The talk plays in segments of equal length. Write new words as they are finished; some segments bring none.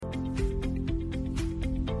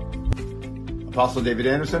Apostle David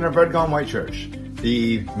Anderson of Red Gone White Church.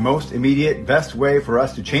 The most immediate, best way for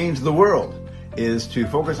us to change the world is to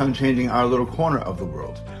focus on changing our little corner of the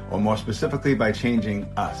world, or more specifically by changing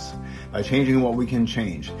us, by changing what we can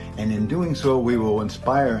change. And in doing so, we will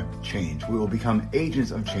inspire change. We will become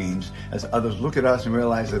agents of change as others look at us and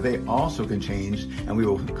realize that they also can change, and we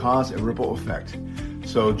will cause a ripple effect.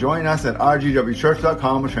 So join us at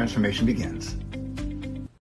rgwchurch.com where transformation begins.